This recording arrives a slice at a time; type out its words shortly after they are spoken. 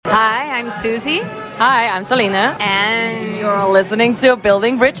Hi, I'm Suzy. Hi, I'm Salena. And you're listening to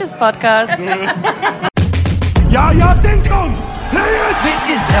Building Bridges podcast. Ja, denk dan!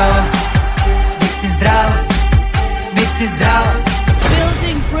 Biti zdravo.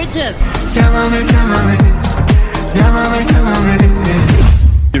 Building Bridges.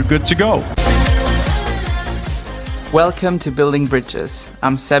 You're good to go. Welcome to Building Bridges.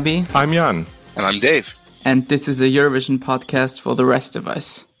 I'm Sebi. I'm Jan. And I'm Dave. And this is a Eurovision podcast for the rest of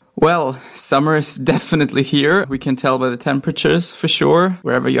us. Well, summer is definitely here. We can tell by the temperatures for sure.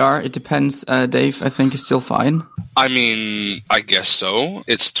 Wherever you are, it depends. Dave, I think, is still fine. I mean, I guess so.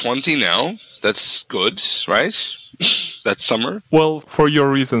 It's 20 now. That's good, right? That's summer. Well, for your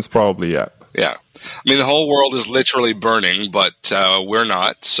reasons, probably, yeah. Yeah. I mean, the whole world is literally burning, but we're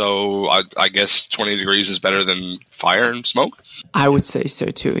not. So I guess 20 degrees is better than fire and smoke. I would say so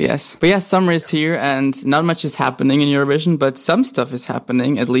too, yes. But yeah, summer is here and not much is happening in Eurovision, but some stuff is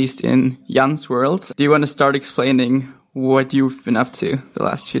happening, at least in Jan's world. Do you want to start explaining what you've been up to the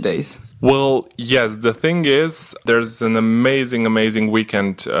last few days? Well, yes, the thing is, there's an amazing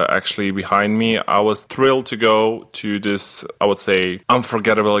weekend actually behind me. I was thrilled to go to this, I would say,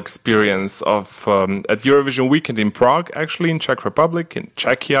 unforgettable experience of at Eurovision Weekend in Prague, actually in Czech Republic, in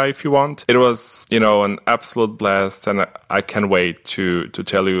Czechia if you want. It was, an absolute blast and I can't wait to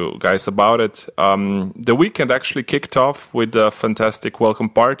tell you guys about it. The weekend actually kicked off with a fantastic welcome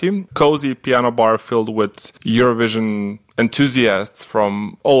party, cozy piano bar filled with Eurovision enthusiasts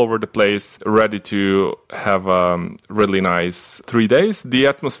from all over the place, ready to have a really nice 3 days. The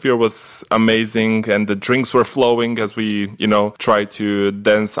atmosphere was amazing and the drinks were flowing as we, try to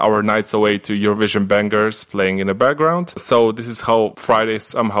dance our nights away to Eurovision bangers playing in the background. So this is how Friday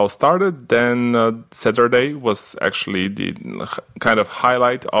somehow started. Then Saturday was actually the kind of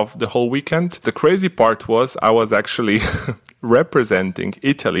highlight of the whole weekend. The crazy part was I was actually representing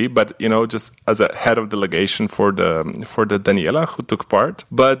Italy, but just as a head of delegation for the Daniela who took part.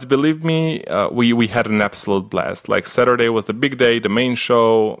 But believe me, we had an absolute blast. Like Saturday was the big day, the main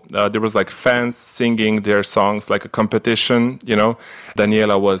show. There was like fans singing their songs like a competition.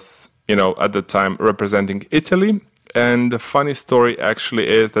 Daniela was at the time representing Italy. And the funny story actually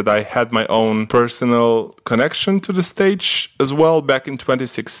is that I had my own personal connection to the stage as well. Back in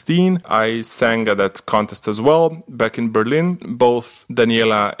 2016, I sang at that contest as well. Back in Berlin, both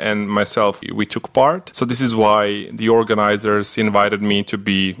Daniela and myself, we took part. So this is why the organizers invited me to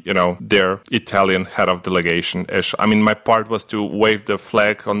be, their Italian head of delegation. I mean, my part was to wave the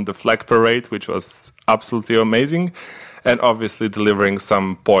flag on the flag parade, which was absolutely amazing. And obviously delivering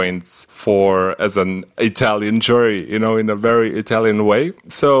some points as an Italian jury, in a very Italian way.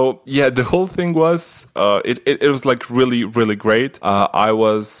 So yeah, the whole thing was, it was like really, really great. I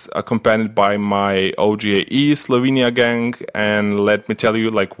was accompanied by my OGAE Slovenia gang. And let me tell you,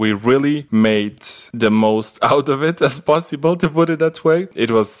 we really made the most out of it as possible, to put it that way.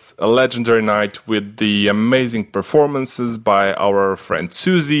 It was a legendary night with the amazing performances by our friend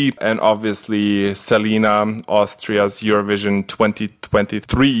Suzy and obviously Salena, Austria's Eurovision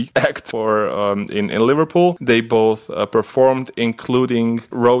 2023 act in Liverpool. They both performed, including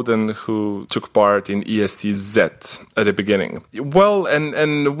Roden, who took part in ESCZ at the beginning. Well,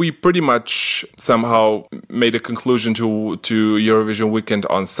 and we pretty much somehow made a conclusion to Eurovision Weekend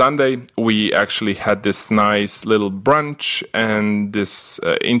on Sunday. We actually had this nice little brunch and this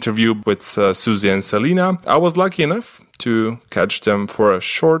interview with Suzy and Salena. I was lucky enough to catch them for a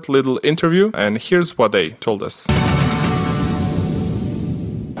short little interview, and here's what they told us.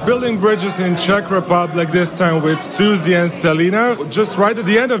 Building Bridges in Czech Republic, this time with Suzy and Salena, just right at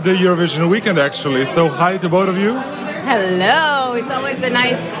the end of the Eurovision Weekend actually. So hi to both of you. hello. It's always a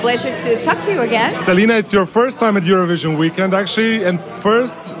nice pleasure to talk to you again. Salena, it's your first time at Eurovision Weekend actually, and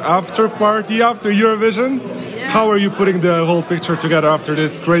first after party after Eurovision. Yeah. How are you putting the whole picture together after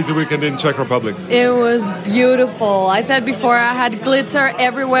this crazy weekend in Czech Republic? It was beautiful. I said before, I had glitter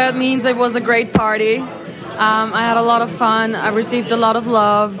everywhere. It means it was a great party. I had a lot of fun. I received a lot of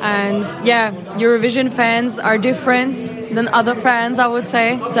love. And yeah, Eurovision fans are different than other fans, I would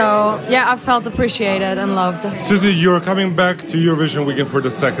say. So yeah, I felt appreciated and loved. Suzy, you're coming back to Eurovision Weekend for the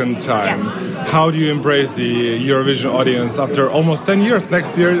second time. Yes. How do you embrace the Eurovision audience after almost 10 years?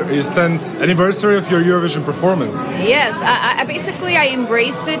 Next year is 10th anniversary of your Eurovision performance. Yes, I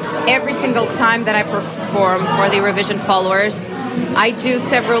embrace it every single time that I perform for the Eurovision followers. I do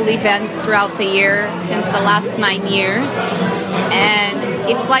several events throughout the year since the last 9 years, and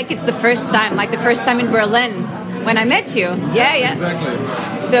it's like it's the first time, like the first time in Berlin when I met you. Yeah. Exactly.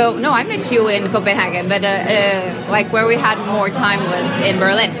 So, no, I met you in Copenhagen, but like where we had more time was in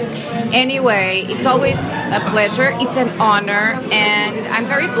Berlin. Anyway, it's always a pleasure. It's an honor, and I'm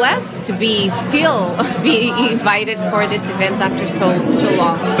very blessed to be invited for this event after so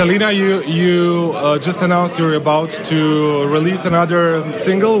long. Salena, you just announced you're about to release another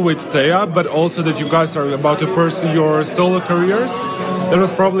single with Thea, but also that you guys are about to pursue your solo careers. That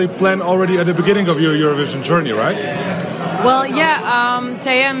was probably planned already at the beginning of your Eurovision journey, right? Well, yeah,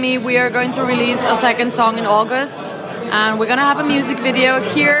 Thea and me, we are going to release a second song in August. And we're going to have a music video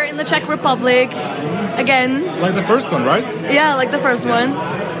here in the Czech Republic again. Like the first one, right? Yeah, like the first one.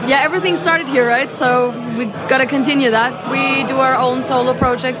 Yeah, everything started here, right? So we got to continue that. We do our own solo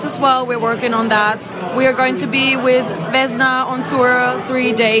projects as well. We're working on that. We are going to be with Vesna on tour,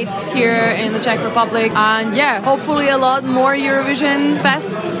 3 dates here in the Czech Republic. And yeah, hopefully a lot more Eurovision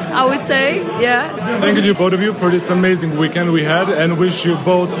fests, I would say. Yeah. Thank you to both of you for this amazing weekend we had, and wish you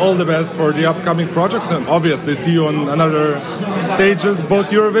both all the best for the upcoming projects, and obviously see you on another stages,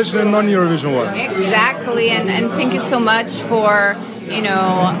 both Eurovision and non-Eurovision ones. Exactly, and thank you so much for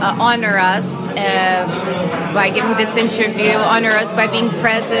honor us by giving this interview, honor us by being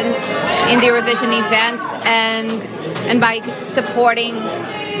present in the Eurovision events, and by supporting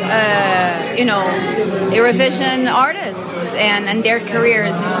Eurovision artists and their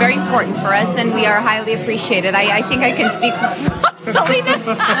careers. It's very important for us, and we are highly appreciated. I think I can speak for Salena.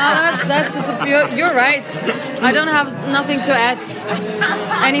 No, you're right. I don't have nothing to add.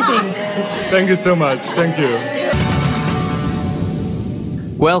 Anything. Thank you so much. Thank you.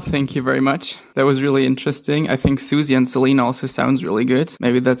 Well, thank you very much. That was really interesting. I think Suzy and Salena also sounds really good.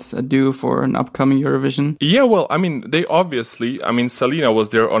 Maybe that's a duo for an upcoming Eurovision. Yeah, well, I mean, Salena was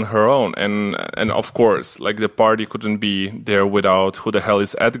there on her own. And of course, like, the party couldn't be there without Who the Hell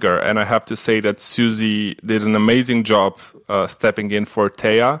is Edgar? And I have to say that Suzy did an amazing job stepping in for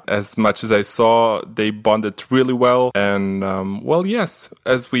Thea. As much as I saw, they bonded really well. And, well, yes,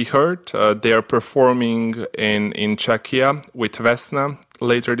 as we heard, they are performing in Czechia with Vesna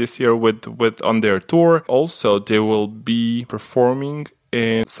later this year with on their tour. Also, they will be performing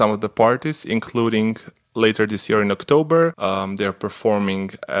in some of the parties, including later this year in October. They're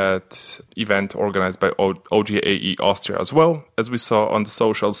performing at event organized by OGAE Austria as well, as we saw on the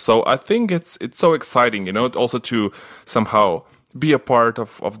socials. So I think it's so exciting, also to somehow be a part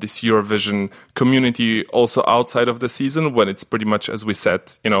of this Eurovision community also outside of the season, when it's pretty much, as we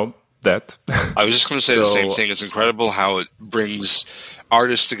said, that. I was just going to say the same thing. It's incredible how it brings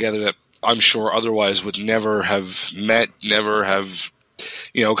artists together that I'm sure otherwise would never have met, never have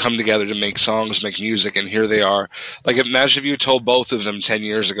come together to make songs, make music, and here they are. Like, imagine if you told both of them 10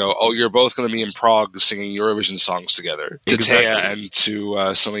 years ago, oh, you're both going to be in Prague singing Eurovision songs together. Exactly. To Thea and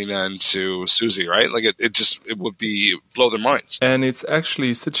to Salena and to Suzy, right? Like, it would blow their minds. And it's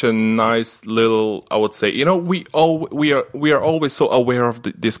actually such a nice little, I would say, we are always so aware of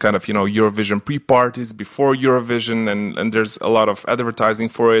this kind of, Eurovision pre-parties before Eurovision, and there's a lot of advertising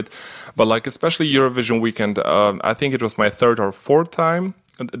for it. But like, especially Eurovision Weekend, I think it was my 3rd or 4th time.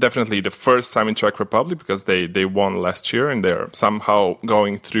 Definitely the first time in Czech Republic, because they won last year, and they're somehow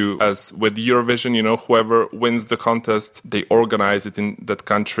going through, as with Eurovision, whoever wins the contest, they organize it in that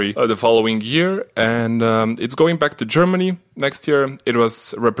country the following year. And it's going back to Germany next year. It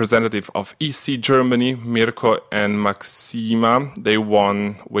was representative of EC Germany, Mirko and Maxima. They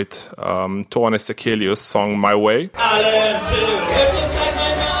won with Toane Sekelius' song My Way.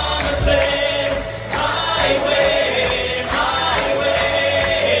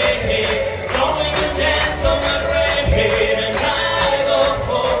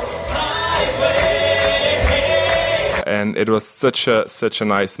 And it was such a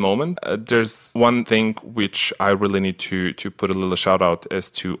nice moment. There's one thing which I really need to put a little shout out as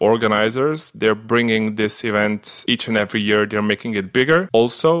to organizers. They're bringing this event each and every year. They're making it bigger.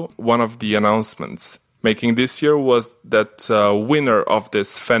 Also, one of the announcements making this year was that winner of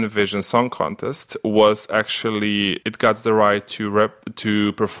this Fanvision Song Contest was actually, it got the right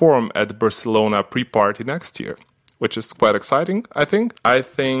to perform at Barcelona pre-party next year, which is quite exciting, I think.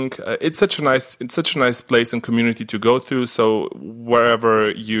 It's such a nice place and community to go to. So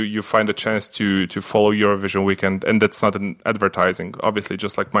wherever you find a chance to follow Eurovision Weekend, and that's not an advertising, obviously,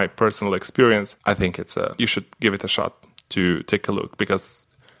 just like my personal experience, I think you should give it a shot to take a look, because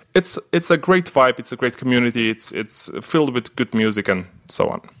it's a great vibe, it's a great community, it's filled with good music and so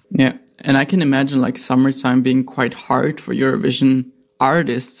on. Yeah, and I can imagine like summertime being quite hard for Eurovision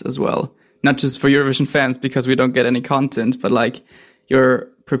artists as well. Not just for Eurovision fans, because we don't get any content, but like you're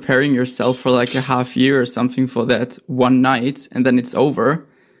preparing yourself for like a half year or something for that one night, and then it's over.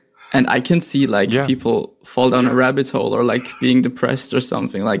 And I can see like people fall down a rabbit hole or like being depressed or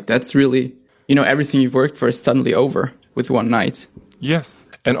something. Like that's really, everything you've worked for is suddenly over with one night. Yes.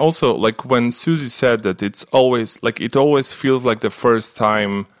 And also, like when Suzy said that it always feels like the first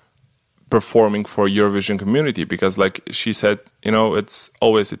time performing for Eurovision community, because like she said,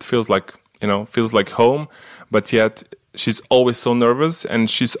 it feels like home, but yet she's always so nervous and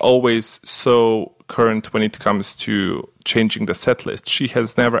she's always so current when it comes to changing the set list. She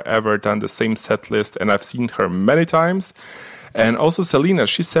has never ever done the same set list, and I've seen her many times. And also Salena,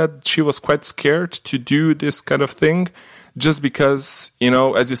 she said she was quite scared to do this kind of thing just because,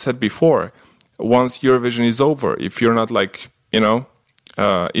 as you said before, once Eurovision is over, if you're not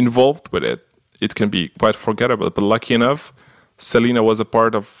involved with it, it can be quite forgettable. But lucky enough, Salena was a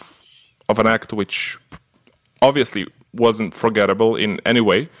part of an act which obviously wasn't forgettable in any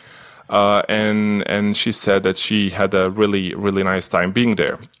way. And she said that she had a really, really nice time being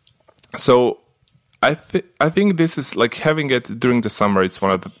there. So I think this is like having it during the summer. It's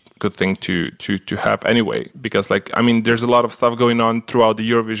one of the good thing to have anyway, because there's a lot of stuff going on throughout the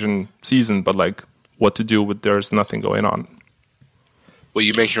Eurovision season, but like what to do with there's nothing going on. Well,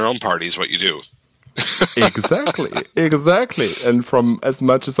 you make your own parties, what you do. Exactly. And from as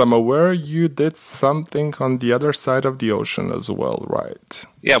much as I'm aware, you did something on the other side of the ocean as well, right?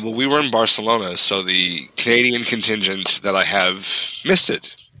 Yeah, well, we were in Barcelona, so the Canadian contingent that I have missed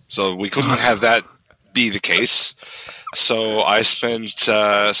it. So we couldn't have that be the case. So I spent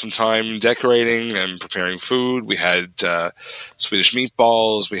some time decorating and preparing food. We had Swedish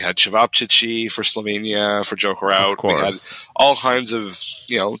meatballs. We had cevapcici for Slovenia, for Joker Out. We had all kinds of,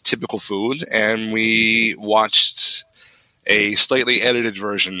 typical food. And we watched a slightly edited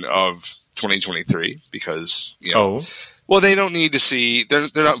version of 2023 because, well, they don't need to see, they're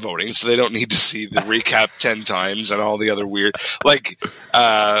not voting, so they don't need to see the recap 10 times and all the other weird,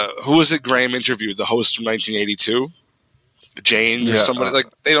 who was it Graham interviewed? The host from 1982? Jane or somebody,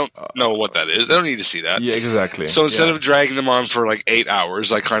 they don't know what that is. They don't need to see that. Yeah, exactly. So instead of dragging them on for 8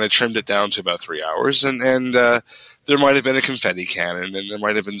 hours, I kind of trimmed it down to about 3 hours. And there might have been a confetti cannon and there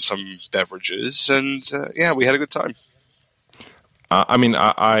might have been some beverages. And we had a good time.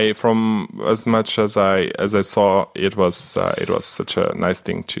 I from as much as I saw, it was such a nice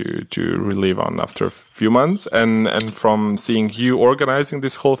thing to relive on after a few months, and from seeing you organizing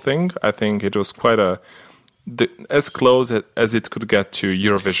this whole thing, I think it was quite as close as it could get to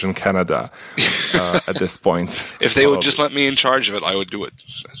Eurovision Canada at this point. If they would just let me in charge of it, I would do it.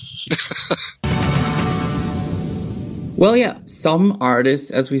 Well, yeah, some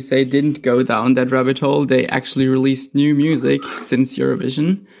artists, as we say, didn't go down that rabbit hole. They actually released new music since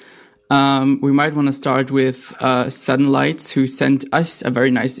Eurovision. We might want to start with Sudden Lights, who sent us a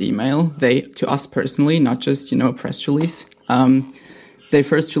very nice email. To us personally, not just, a press release. They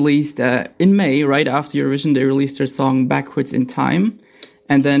first released, in May, right after Eurovision, they released their song Backwards in Time.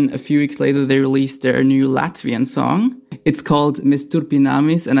 And then a few weeks later, they released their new Latvian song. It's called Mes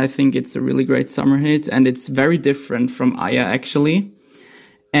Turpinamis, and I think it's a really great summer hit. And it's very different from Aya, actually.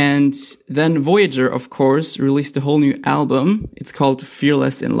 And then Voyager, of course, released a whole new album. It's called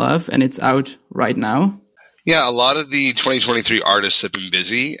Fearless in Love, and it's out right now. Yeah, a lot of the 2023 artists have been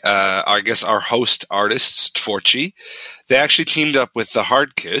busy. I guess our host artists, Tvorci, they actually teamed up with the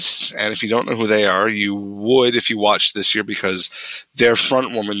Hard Kiss. And if you don't know who they are, you would if you watched this year, because their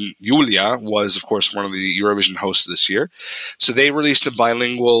front woman, Julia, was, of course, one of the Eurovision hosts this year. So they released a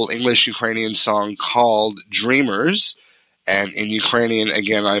bilingual English-Ukrainian song called Dreamers. And in Ukrainian,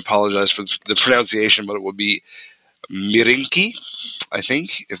 again, I apologize for the pronunciation, but it would be Mirinki, I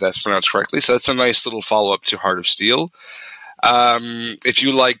think, if that's pronounced correctly. So that's a nice little follow-up to Heart of Steel. If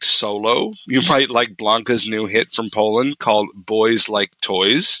you like solo, you might like Blanca's new hit from Poland called Boys Like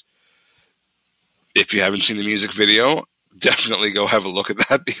Toys. If you haven't seen the music video, definitely go have a look at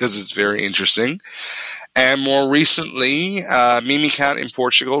that because it's very interesting. And more recently, Mimi Cat in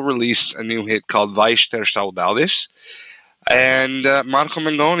Portugal released a new hit called Vais ter saudades. And Marco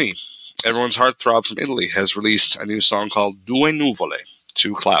Mengoni, everyone's heartthrob from Italy, has released a new song called Due Nuvole,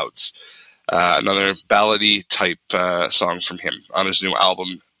 Two Clouds. Another ballady type song from him on his new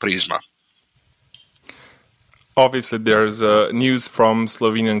album, Prisma. Obviously, there's news from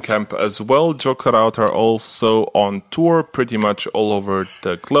Slovenian camp as well. Joker Out are also on tour pretty much all over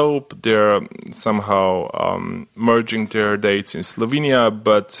the globe. They're somehow merging their dates in Slovenia,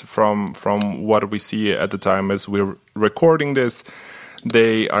 but from what we see at the time as we're recording this,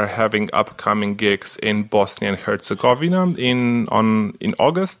 they are having upcoming gigs in Bosnia and Herzegovina in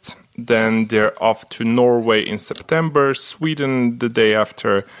August. Then they're off to Norway in September, Sweden the day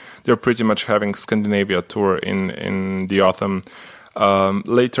after. They're pretty much having Scandinavia tour in the autumn.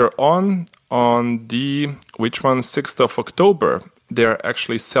 Later on the 6th of October, they're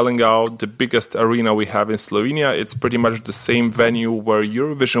actually selling out the biggest arena we have in Slovenia. It's pretty much the same venue where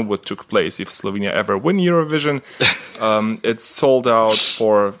Eurovision would took place if Slovenia ever win Eurovision. It's sold out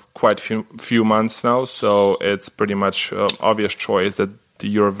for quite few months now, so it's pretty much obvious choice that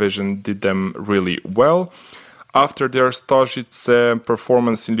the Eurovision did them really well. After their Stožice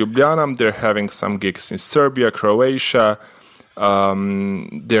performance in Ljubljana, they're having some gigs in Serbia, Croatia.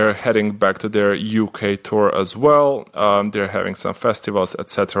 They're heading back to their UK tour as well. They're having some festivals,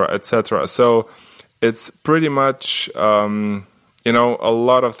 etc., etc. So it's pretty much, a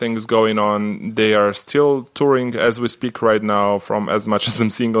lot of things going on. They are still touring as we speak right now. From as much as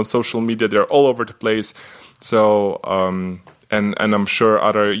I'm seeing on social media, they're all over the place. So, and I'm sure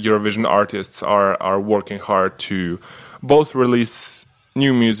other Eurovision artists are working hard to both release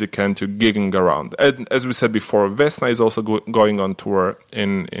new music and to gigging around. And as we said before, Vesna is also going on tour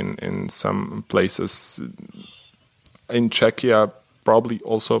in some places in Czechia, probably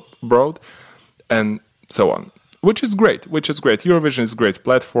also abroad, and so on. Which is great. Eurovision is a great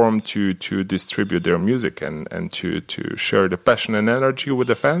platform to distribute their music and to share the passion and energy with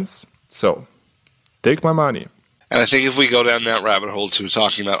the fans. So, take my money. And I think if we go down that rabbit hole to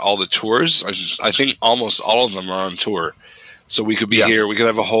talking about all the tours, I think almost all of them are on tour. So we could be here. We could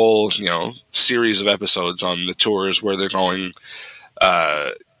have a whole, series of episodes on the tours where they're going.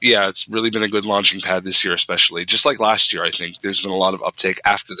 It's really been a good launching pad this year, especially. Just like last year, I think there's been a lot of uptake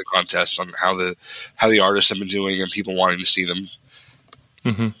after the contest on how the artists have been doing and people wanting to see them.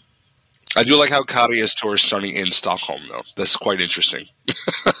 Mm-hmm. I do like how Karia's tour is starting in Stockholm, though. That's quite interesting.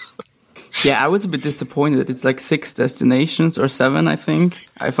 Yeah, I was a bit disappointed. It's like 6 destinations or 7, I think.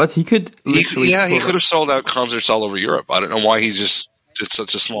 I thought he could literally... He could have sold out concerts all over Europe. I don't know why he just did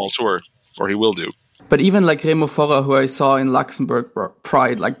such a small tour, or he will do. But even like Remo Forra, who I saw in Luxembourg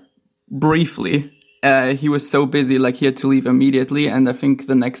Pride, like briefly, he was so busy, like he had to leave immediately. And I think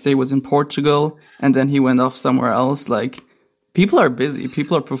the next day was in Portugal, and then he went off somewhere else. Like, people are busy.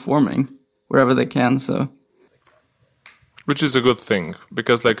 People are performing wherever they can, so... Which is a good thing,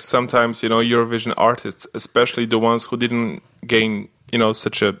 because like sometimes, Eurovision artists, especially the ones who didn't gain,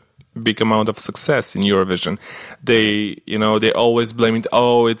 such a big amount of success in Eurovision, they always blame it,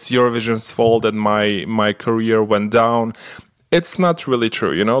 it's Eurovision's fault that my career went down. It's not really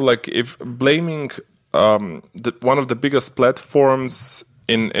true, like if blaming one of the biggest platforms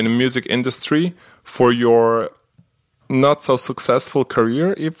in the music industry for your not so successful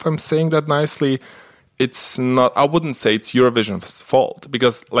career, if I'm saying that nicely, it's not, I wouldn't say it's Eurovision's fault,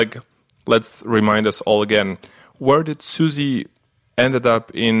 because let's remind us all again, where did Suzy ended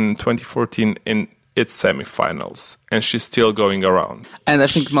up in 2014 in its semifinals, and she's still going around. And I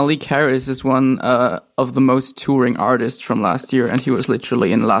think Malik Harris is one of the most touring artists from last year, and he was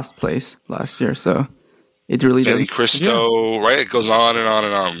literally in last place last year, so it really does. Eddie Cristo, right? It goes on and on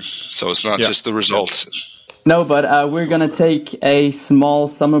and on, so it's not just the result. No, but we're going to take a small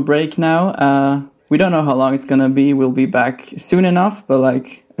summer break now. We don't know how long it's going to be. We'll be back soon enough, but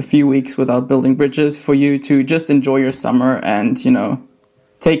like a few weeks without building bridges for you to just enjoy your summer and,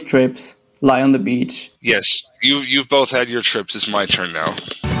 take trips, lie on the beach. Yes, you've both had your trips. It's my turn now.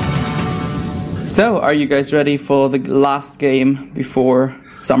 So, are you guys ready for the last game before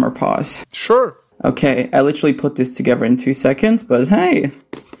summer pause? Sure. Okay, I literally put this together in 2 seconds, but hey,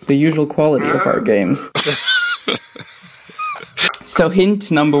 the usual quality of our games. So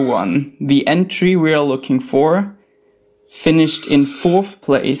hint number 1, the entry we are looking for finished in 4th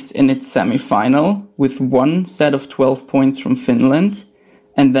place in its semi-final with 1 set of 12 points from Finland,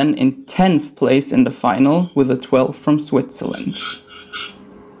 and then in 10th place in the final with a 12 from Switzerland.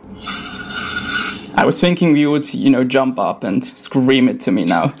 I was thinking you would, jump up and scream it to me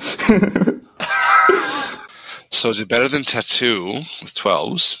now. So is it better than Tattoo with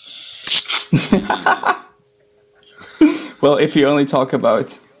 12s? Well, if you only tell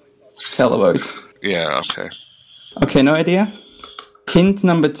about. Yeah, okay. Okay, no idea? Hint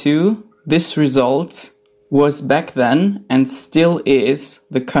number 2, this result was back then and still is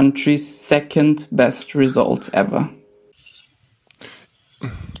the country's 2nd best result ever.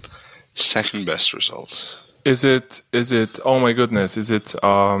 Second best result. Is it, oh my goodness, is it,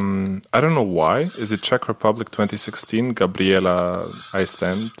 I don't know why, is it Czech Republic 2016, Gabriela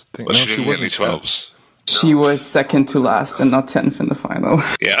Iceland thing? Well, she didn't get any 12s. She was 2nd to last and not 10th in the final.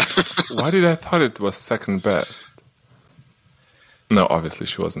 Yeah. Why did I thought it was 2nd best? No, obviously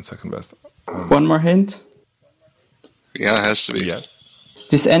she wasn't 2nd best. One more hint? Yeah, it has to be. Yes.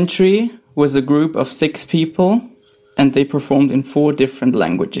 This entry was a group of 6 people and they performed in 4 different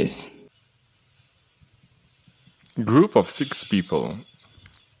languages. Group of 6 people,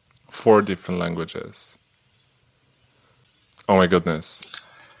 4 different languages. Oh my goodness.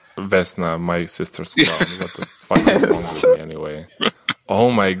 Vesna, my sister's clown. What the fuck is wrong with me anyway? Oh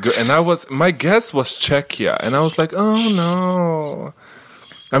my god. And my guess was Czechia. And I was like, oh no.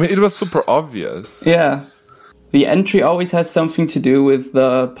 I mean, it was super obvious. Yeah. The entry always has something to do with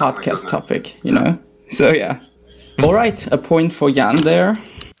the podcast topic, you know? So yeah. All right, a point for Jan there.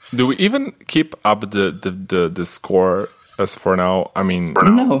 Do we even keep up the score as for now? I mean,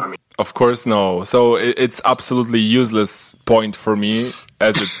 no. Of course, no. So it's absolutely useless point for me,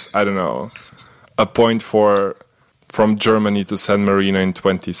 as it's, I don't know, a point from Germany to San Marino in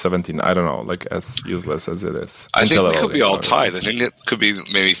 2017. I don't know, like as useless as it is. I think it could be all tied. I think it could be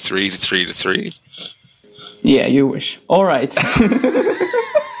maybe 3-3. Yeah, you wish. All right.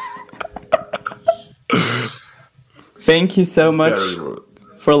 Thank you so much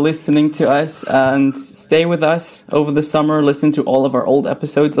for listening to us, and stay with us over the summer. Listen to all of our old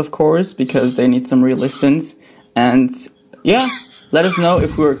episodes, of course, because they need some re-listens. And yeah, let us know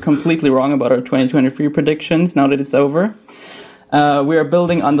if we're completely wrong about our 2023 predictions now that it's over. We are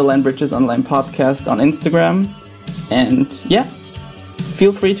building Underline Bridges Online Podcast on Instagram. And yeah,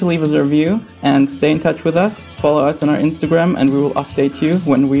 feel free to leave us a review and stay in touch with us. Follow us on our Instagram, and we will update you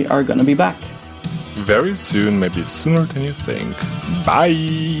when we are going to be back. Very soon, maybe sooner than you think.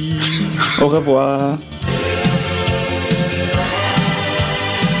 Bye! Au revoir!